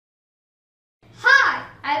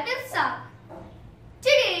I will start.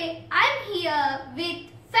 Today I am here with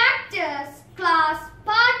Factors Class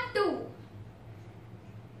Part 2.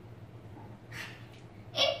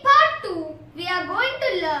 In Part 2, we are going to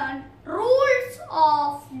learn rules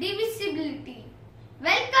of divisibility.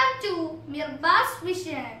 Welcome to Mirba's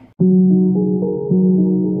Vision.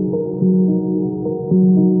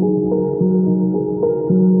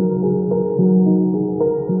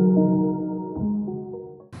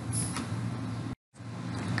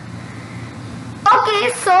 Okay,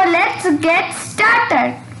 so let's get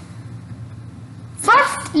started.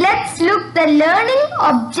 First, let's look the learning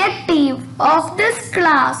objective of this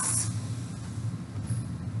class.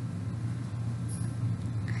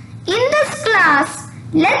 In this class,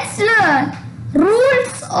 let's learn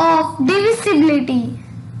rules of divisibility.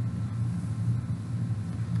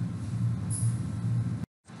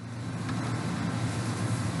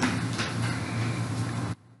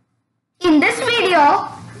 In this video,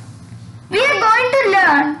 we are going to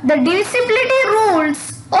learn the divisibility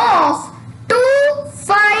rules of 2,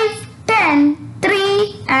 5, 10,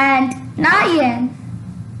 3 and 9.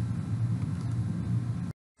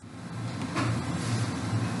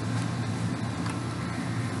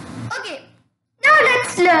 Okay, now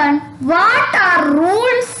let's learn what are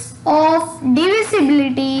rules of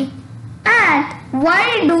divisibility and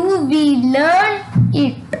why do we learn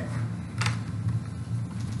it.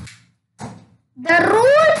 The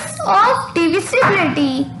rules of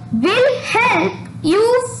divisibility will help you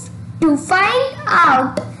to find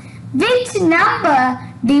out which number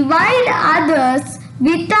divide others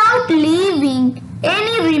without leaving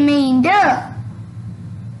any remainder.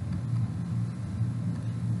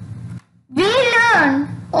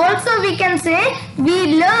 We can say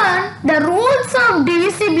we learn the rules of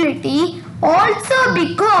divisibility also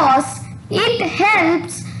because it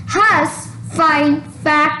helps us find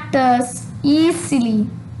factors easily.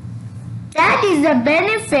 That is the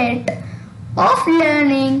benefit of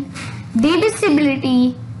learning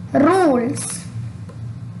divisibility rules.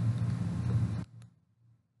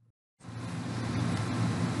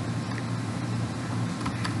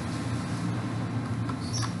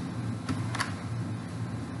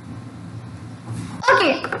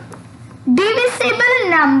 Okay, divisible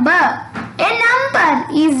number. A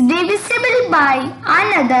number is divisible by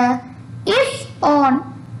another if on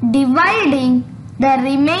dividing the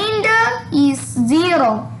remainder is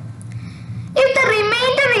 0. If the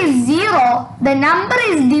remainder is 0, the number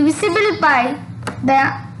is divisible by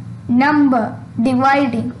the number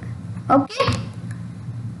dividing. Okay.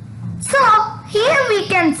 So here we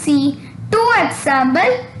can see two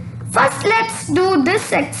examples. First let's do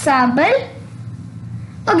this example.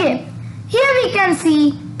 Okay. Here we can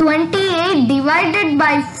see 28 divided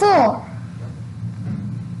by 4.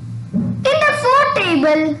 In the 4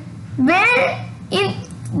 table, where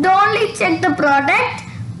only check the product,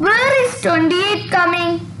 where is 28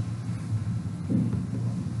 coming?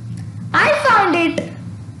 I found it.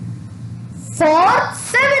 4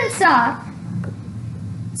 7s are.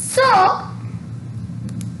 So,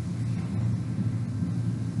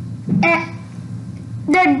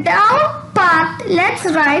 the down part, let's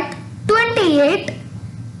write 28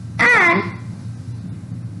 and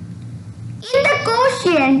in the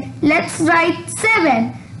quotient, let's write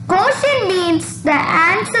 7. Quotient means the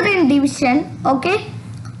answer in division. Okay.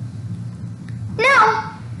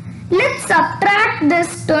 Now, let's subtract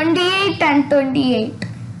this 28 and 28.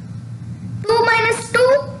 2 minus 2,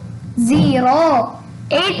 0.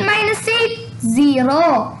 8 minus 8,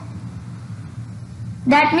 0.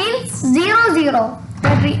 That means 0, 0.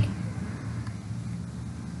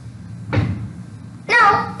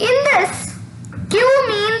 Now, in this, Q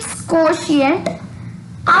means quotient,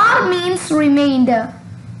 R means remainder.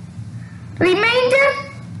 Remainder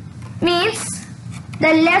means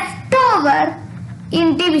the leftover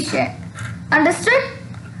in division. Understood?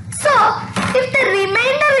 So, if the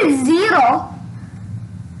remainder is 0,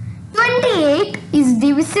 28 is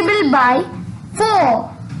divisible by 4.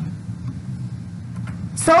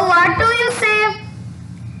 So, what do you say?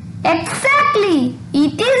 Exactly,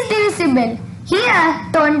 it is divisible. Here,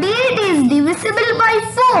 28 is divisible by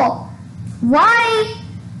 4. Why?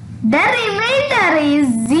 The remainder is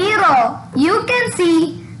 0. You can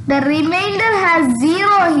see the remainder has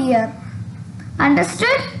 0 here.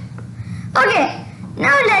 Understood? Okay,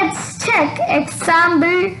 now let's check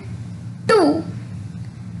example 2.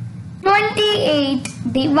 28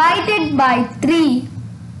 divided by 3.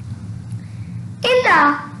 In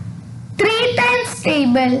the 3 times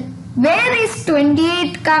table, where is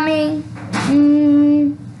 28 coming?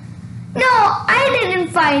 No, I didn't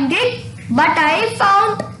find it, but I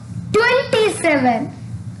found 27.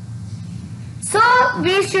 So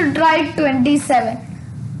we should write 27.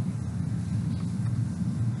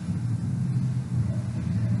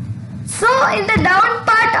 So in the down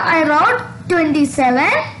part I wrote 27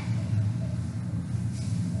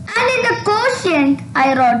 and in the quotient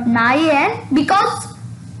I wrote 9 because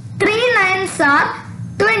 3 9s are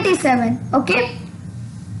 27. Okay.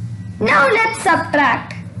 Now let's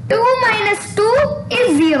subtract. 2 minus 2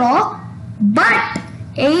 is 0 but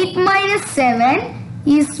 8 minus 7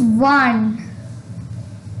 is 1.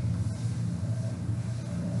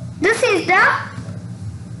 This is the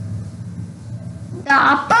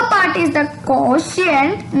upper part is the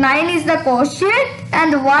quotient, 9 is the quotient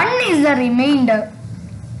and 1 is the remainder.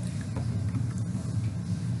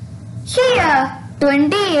 Here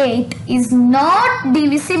 28 is not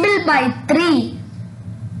divisible by 3.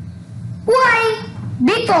 Why?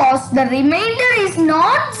 Because the remainder is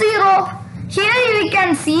not 0. Here we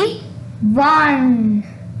can see 1.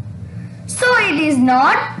 So it is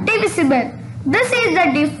not divisible. This is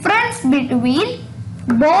the difference between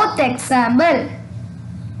both example.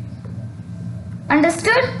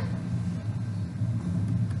 Understood?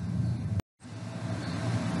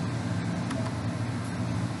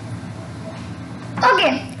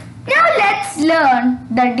 Okay. Now let's learn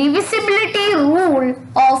the divisibility rule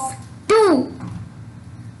of 2.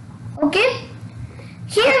 Okay.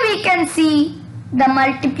 Here we can see the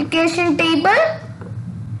multiplication table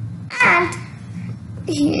and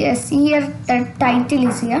yes, here the title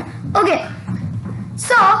is here. Okay.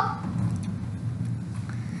 So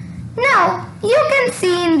now you can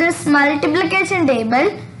see in this multiplication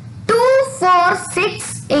table 2, 4,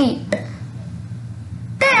 6, 8.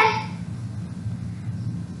 Then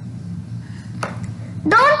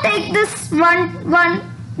don't take this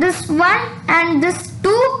this one and this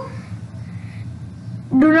 2.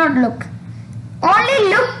 Do not look. Only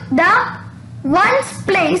look the ones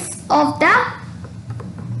place of the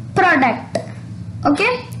product.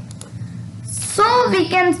 Okay. So we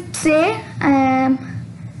can say I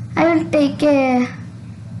will take a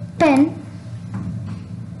pen.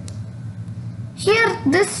 Here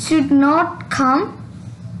this should not come.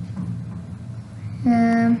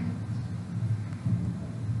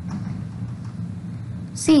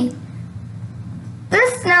 See,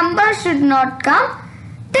 this number should not come.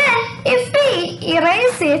 Then if we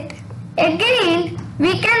erase it again,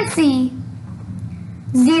 we can see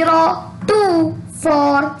 0, 2,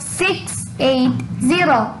 4, 6, 8,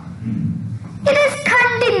 0. It is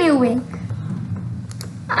continuing.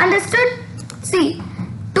 Understood? See,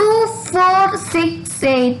 2, 4, 6,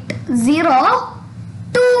 8, 0,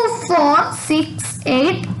 2, 4, 6,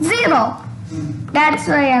 8, 0. That's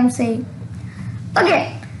why I am saying.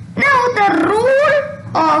 Okay, now the rule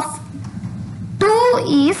of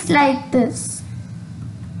 2 is like this.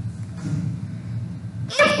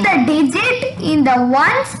 If the digit in the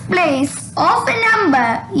ones place of a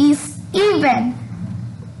number is even,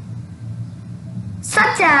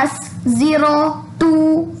 such as 0,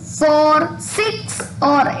 2, 4, 6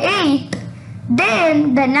 or 8,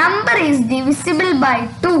 then the number is divisible by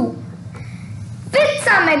 2. With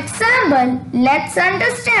some example, let's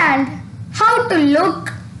understand how to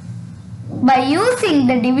look by using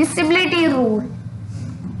the divisibility rule.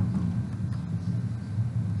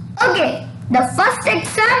 Okay, the first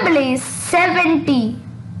example is 70.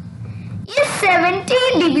 Is 70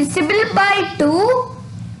 divisible by 2?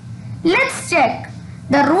 Let's check.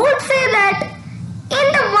 The rules say that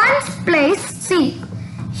in the ones place, see,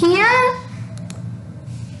 here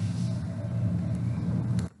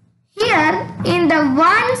in the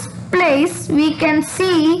ones place we can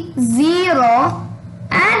see 0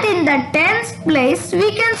 and in the tens place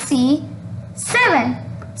we can see 7.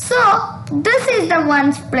 So this is the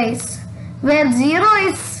ones place where 0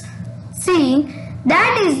 is seen,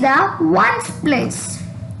 that is the ones place.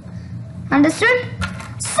 Understood?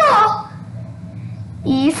 So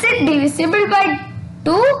is it divisible by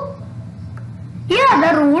 2? Yeah,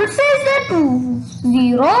 the rule says that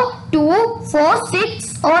 0, 2, 4,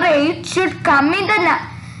 6 or 8 should come in the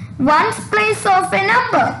ones place of a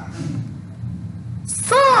number.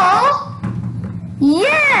 So,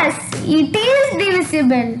 yes, it is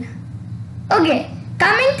divisible. Okay,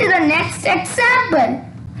 coming to the next example.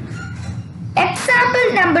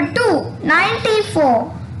 Example number 2,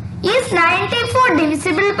 94. Is 94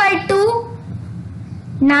 divisible by 2?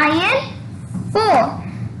 9, 4.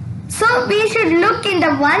 So we should look in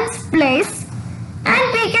the ones place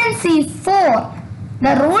and we can see 4.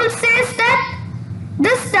 The rule says that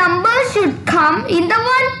this number should come in the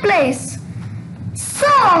one place.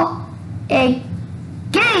 So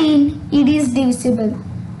again it is divisible.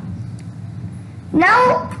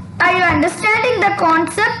 Now are you understanding the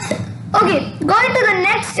concept? Okay, going to the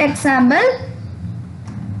next example.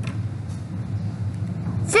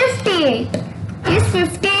 58. Is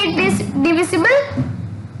 58 divisible?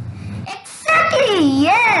 Exactly,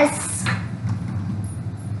 yes.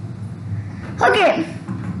 Okay.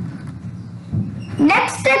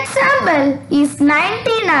 Next example is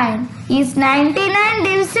 99. Is 99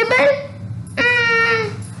 divisible?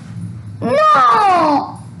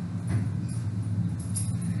 No.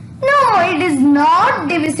 No, it is not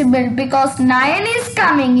divisible because 9 is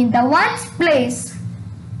coming in the ones place.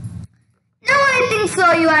 Now I think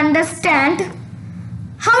so you understand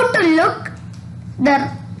how to look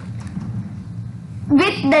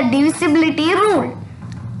with the divisibility rule.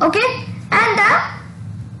 Okay, and the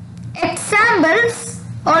examples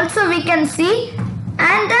also we can see,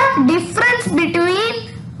 and the difference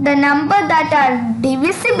between the number that are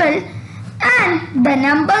divisible and the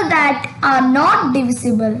number that are not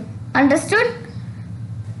divisible. Understood?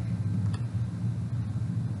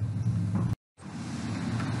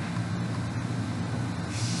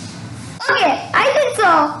 Okay, I think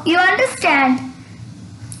so you understand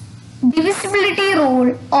divisibility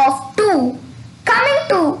rule of 2. Coming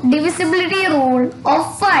to divisibility rule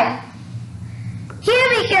of 5. Here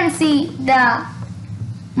we can see the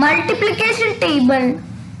multiplication table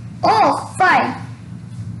of 5.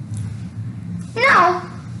 Now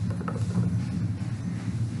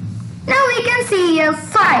we can see here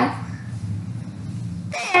 5.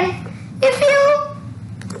 Then if you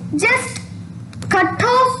just cut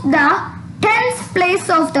off the tens place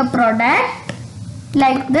of the product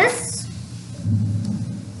like this,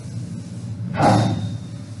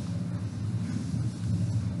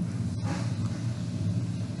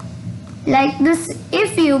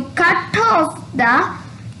 if you cut off the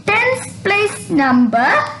tens place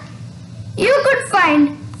number, you could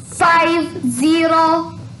find 5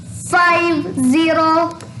 0 5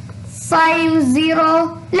 0 5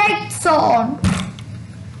 0 like so on.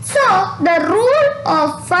 So the rule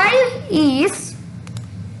of 5 is,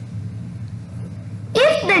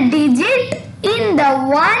 if the digit in the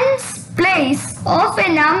ones place of a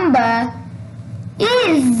number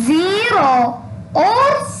is 0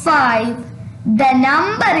 or 5, the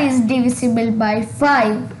number is divisible by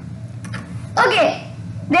 5. Okay,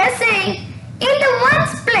 they are saying in the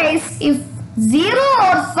ones place if 0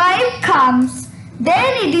 or 5 comes,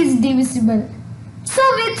 then it is divisible. So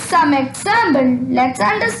with some example, let's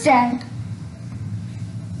understand.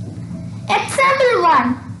 Example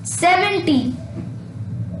 1, 70.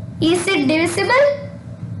 Is it divisible?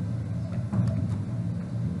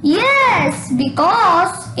 Yes,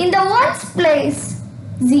 because in the ones place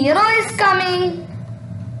 0 is coming.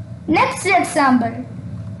 Next example.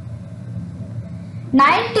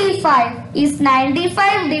 95. Is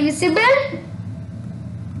 95 divisible?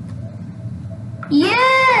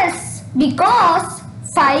 Yes, because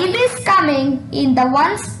 5 is coming in the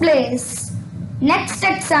ones place. Next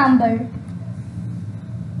example.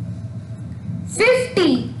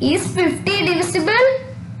 50. Is 50 divisible?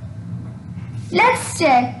 Let's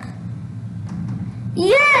check.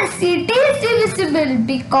 Yes, it is divisible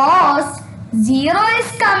because 0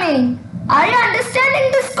 is coming. Are you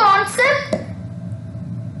understanding this concept?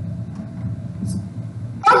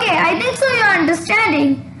 Okay, I think so you are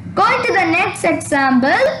understanding. Going to the next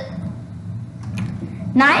example.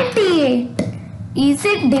 98. Is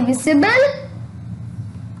it divisible?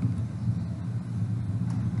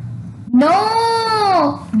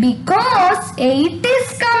 No, because 8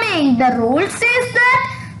 is coming. The rule says that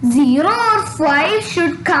 0 or 5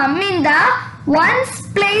 should come in the ones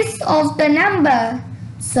place of the number.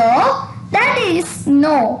 So, that is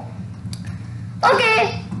no.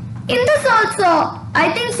 Okay, in this also,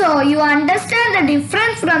 I think so you understand the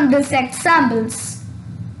difference from these examples.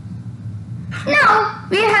 Now,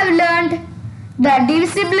 we have learned the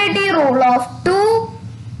divisibility rule of 2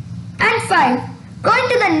 and 5. Going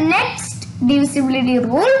to the next divisibility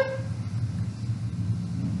rule.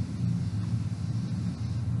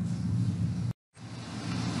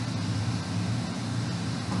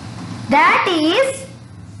 That is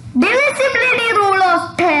divisibility rule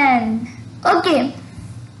of 10. Okay.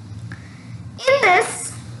 In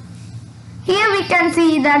this, here we can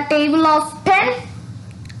see the table of 10.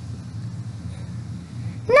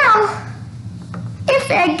 Now, if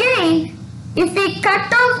we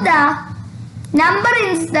cut off the number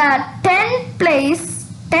in the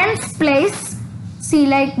tens place, see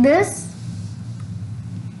like this.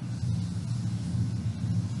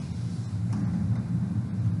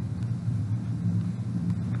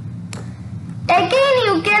 Again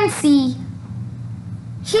you can see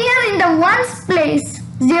here in the ones place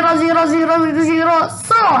 0 0 0 0 0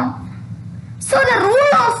 so on. So the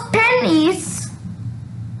rule of 10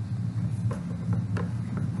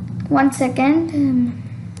 1 second.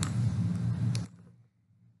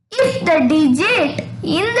 If the digit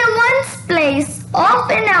in the ones place of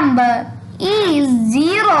a number is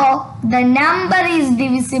 0, the number is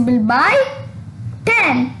divisible by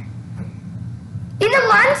 10. In the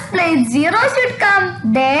ones place 0 should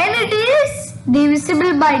come, then it is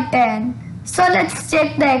divisible by 10. So let's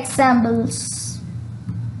check the examples.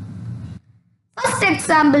 First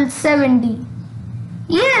example 70.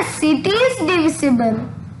 Yes, it is divisible.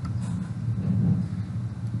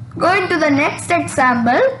 Going to the next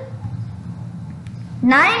example.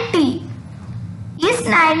 90. Is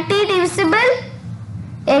 90 divisible?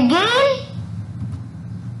 Again?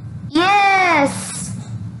 Yes.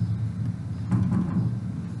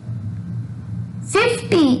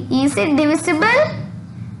 50. Is it divisible?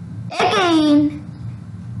 Again?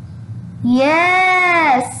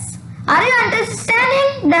 Yes. Are you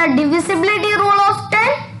understanding the divisibility rule of 10?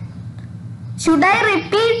 Should I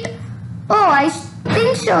repeat? Oh, I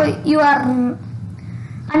think so you are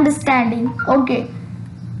understanding. Okay.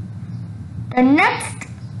 The next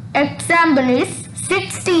example is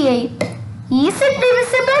 68. Is it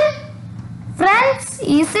divisible? Friends,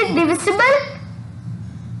 is it divisible?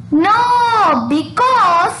 No,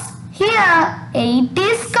 because here 8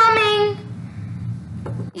 is coming.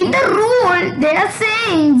 In the rule, they are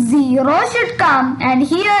saying 0 should come and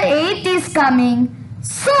here 8 is coming.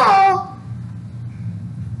 So,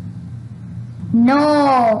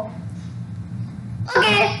 no.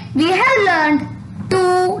 Okay, we have learned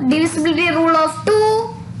divisibility rule of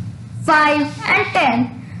 2, 5 and 10.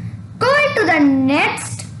 Going to the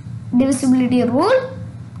next divisibility rule.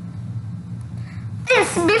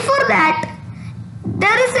 Yes, before that,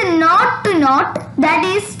 there is a not to not, that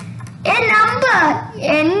is a number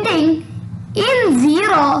ending in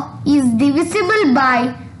 0 is divisible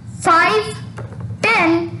by 5,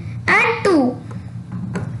 10 and 2.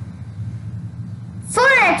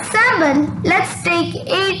 For example, let's take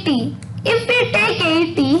 80. If we take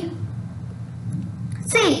 80,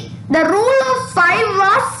 see, the rule of 5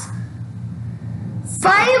 was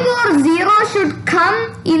 5 or 0 should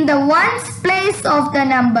come in the ones place of the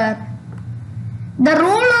number. The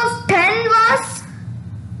rule of 10 was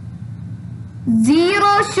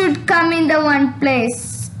 0 should come in the one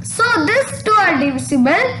place. So these two are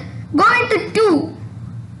divisible. Go into 2.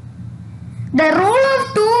 The rule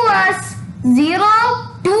of 2 was 0,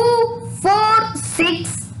 2, 4,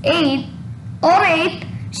 6, 8 or 8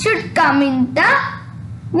 should come in the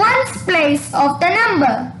ones place of the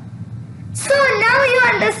number. So now you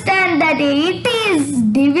understand that 80 is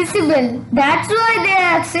divisible. That's why they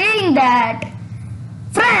are saying that.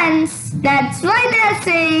 Friends, that's why they are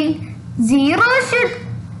saying 0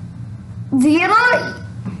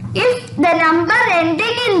 if the number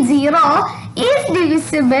ending in 0 is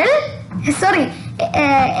divisible,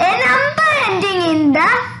 a number ending in the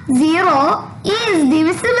 0 is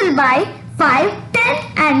divisible by 5,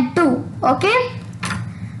 10 and 2. Okay?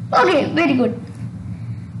 Okay, very good.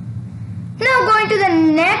 Now going to the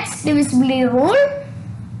next divisibility rule.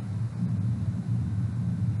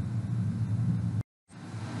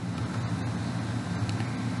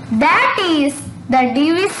 That is the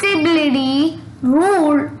divisibility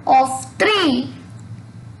rule of 3.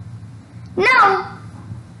 Now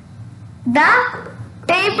the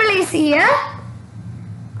table is here,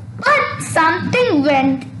 but something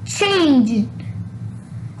went changed.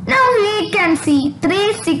 Now we can see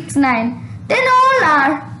 3, 6, 9. Then all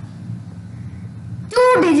are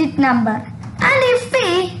 2-digit number. And if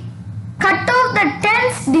we cut off the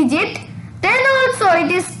 10th digit, then also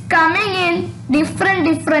it is coming in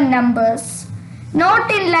different numbers.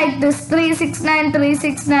 Not in like this 369,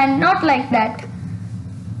 369, not like that.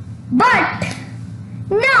 But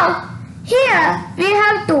now here we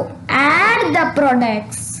have to add the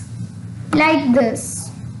products like this.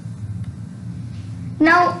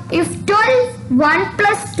 Now if 12, 1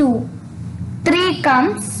 plus 2, 3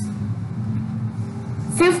 comes.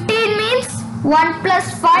 15 means 1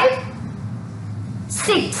 plus 5,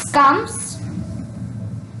 6 comes.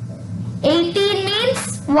 18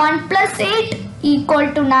 means 1 plus 8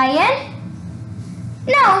 equal to 9.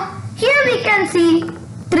 Now here we can see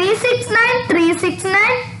 369, 369.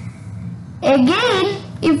 Again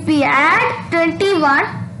if we add 21,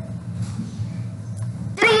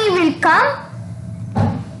 3 will come.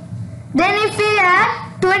 Then if we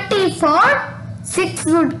add 24, 6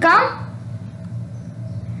 would come.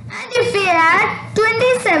 And if we add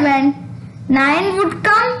 27, 9 would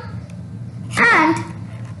come. And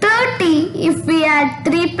 30, if we add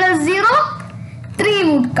 3 plus 0, 3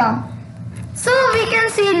 would come. So we can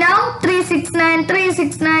see now 369,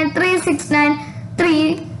 369, 369,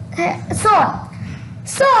 3, so on.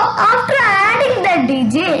 So after adding the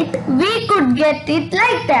digit, we could get it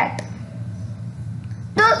like that.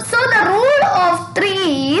 So the rule of 3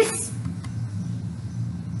 is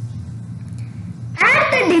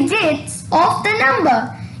add the digits of the number.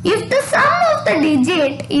 If the sum of the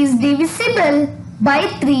digit is divisible by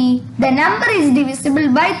 3, the number is divisible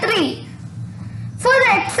by 3. For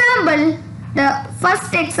the example, the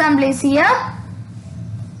first example is here.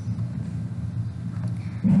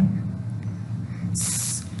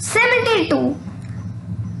 72.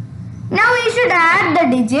 Now we should add the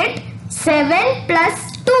digit 7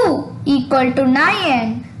 plus 2 equal to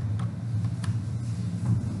 9.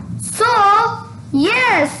 So,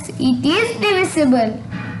 yes, it is divisible.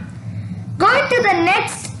 Going to the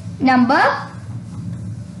next number,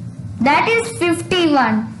 that is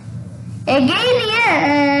 51.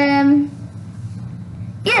 Again,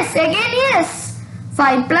 yes.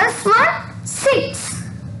 5 plus 1, 6.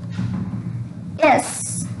 Yes.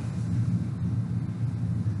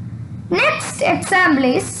 Next example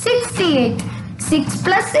is 68. 6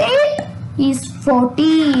 plus 8 is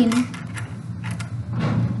 14.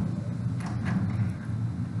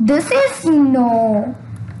 This is no.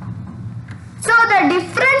 So the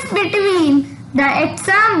difference between the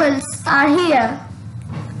examples are here.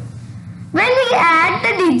 When we add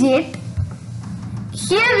the digit,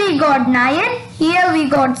 here we got 9, here we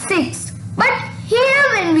got 6. But here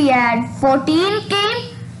when we add 14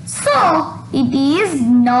 came, so it is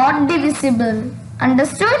not divisible.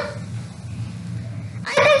 Understood?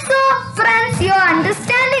 I think so, friends, you are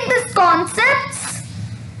understanding these concepts.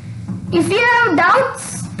 If you have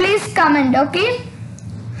doubts, please comment, okay?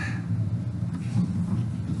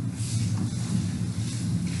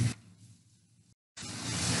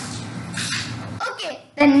 Okay,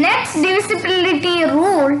 the next divisibility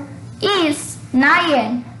rule is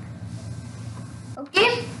 9.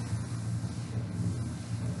 Okay?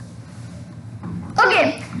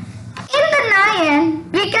 Okay, in the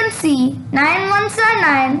 9, we can see 9 ones are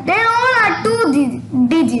 9, they all are 2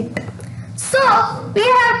 digit. So, we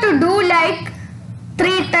have to do like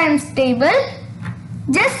 3 times table.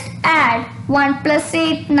 Just add 1 plus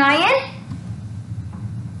 8, 9,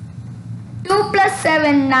 2 plus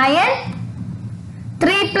 7, 9,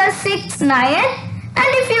 3 plus 6, 9, and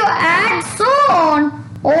if you add so on,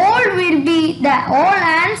 all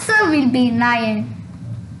answer will be 9.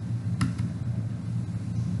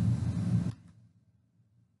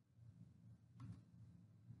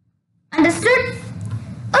 Understood?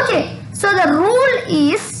 Okay, so the rule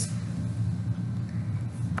is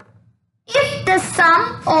if the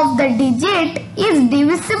sum of the digit is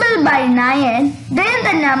divisible by 9, then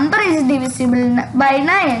the number is divisible by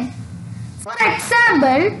 9. For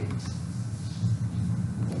example,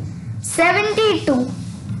 72.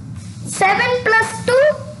 7 plus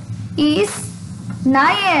 2 is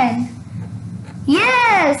 9.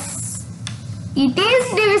 Yes, it is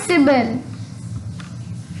divisible.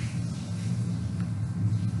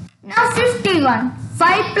 Now 51.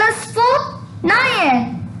 5 plus 4,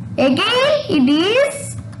 9. Again it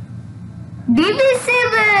is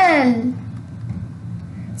divisible.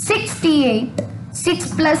 68.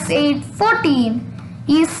 6 plus 8, 14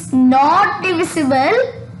 is not divisible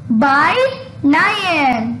by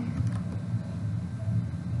 9.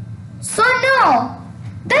 So no,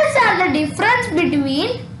 these are the difference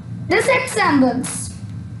between these examples.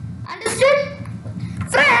 Understood?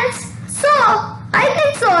 Friends, so I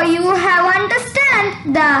think so you have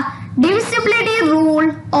understand the divisibility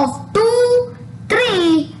rule of 2,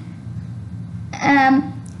 3,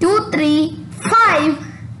 5,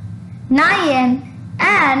 9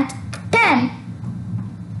 and 10.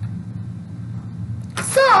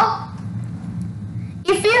 So,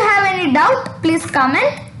 if you have any doubt, please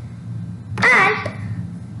comment. And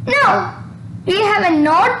now, we have a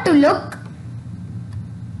note to look.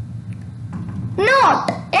 Note,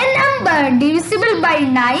 a number divisible by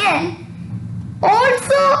 9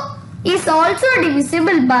 is also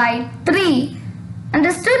divisible by 3.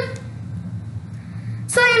 Understood?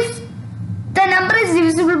 So, if the number is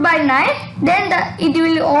divisible by 9, then it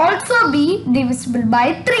will also be divisible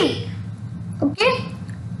by 3. Okay?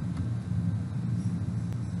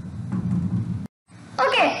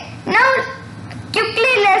 Okay, now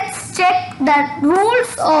quickly let's check the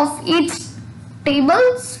rules of each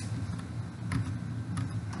tables.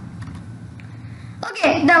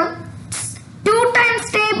 Okay, the 2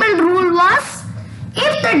 times table rule was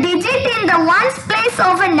if the digit in the ones place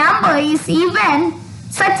of a number is even,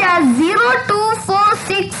 such as 0, 2, 4,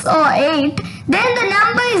 6 or 8, then the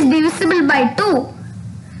number is divisible by 2.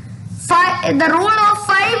 The rule of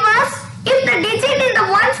 5 was if the digit in the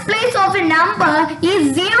ones place of a number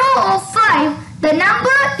is 0 or 5, the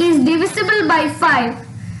number is divisible by 5.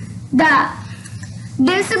 The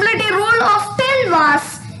divisibility rule of 10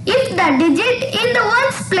 was, if the digit in the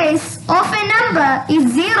ones place of a number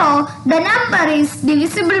is 0, the number is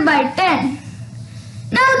divisible by 10.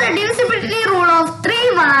 Now the divisibility rule of 3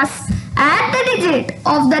 was, add the digit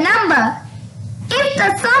of the number. If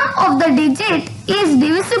the sum of the digit is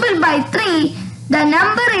divisible by 3, the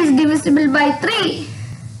number is divisible by 3.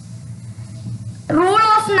 Rule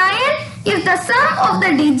of 9, if the sum of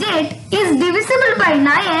the digit is divisible by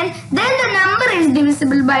 9, then the number is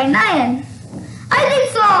divisible by 9. I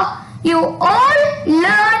think so you all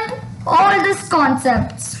learned all these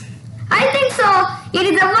concepts. I think so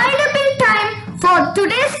it is a wind-up time for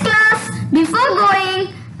today's class. Before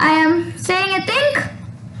going, I am saying a thing.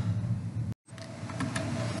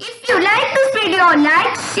 If you like this video,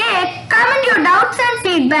 like, share, comment your doubts and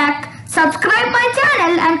feedback, subscribe my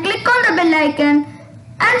channel and click on the bell icon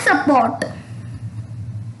and support.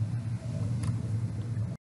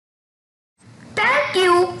 Thank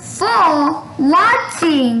you for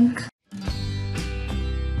watching.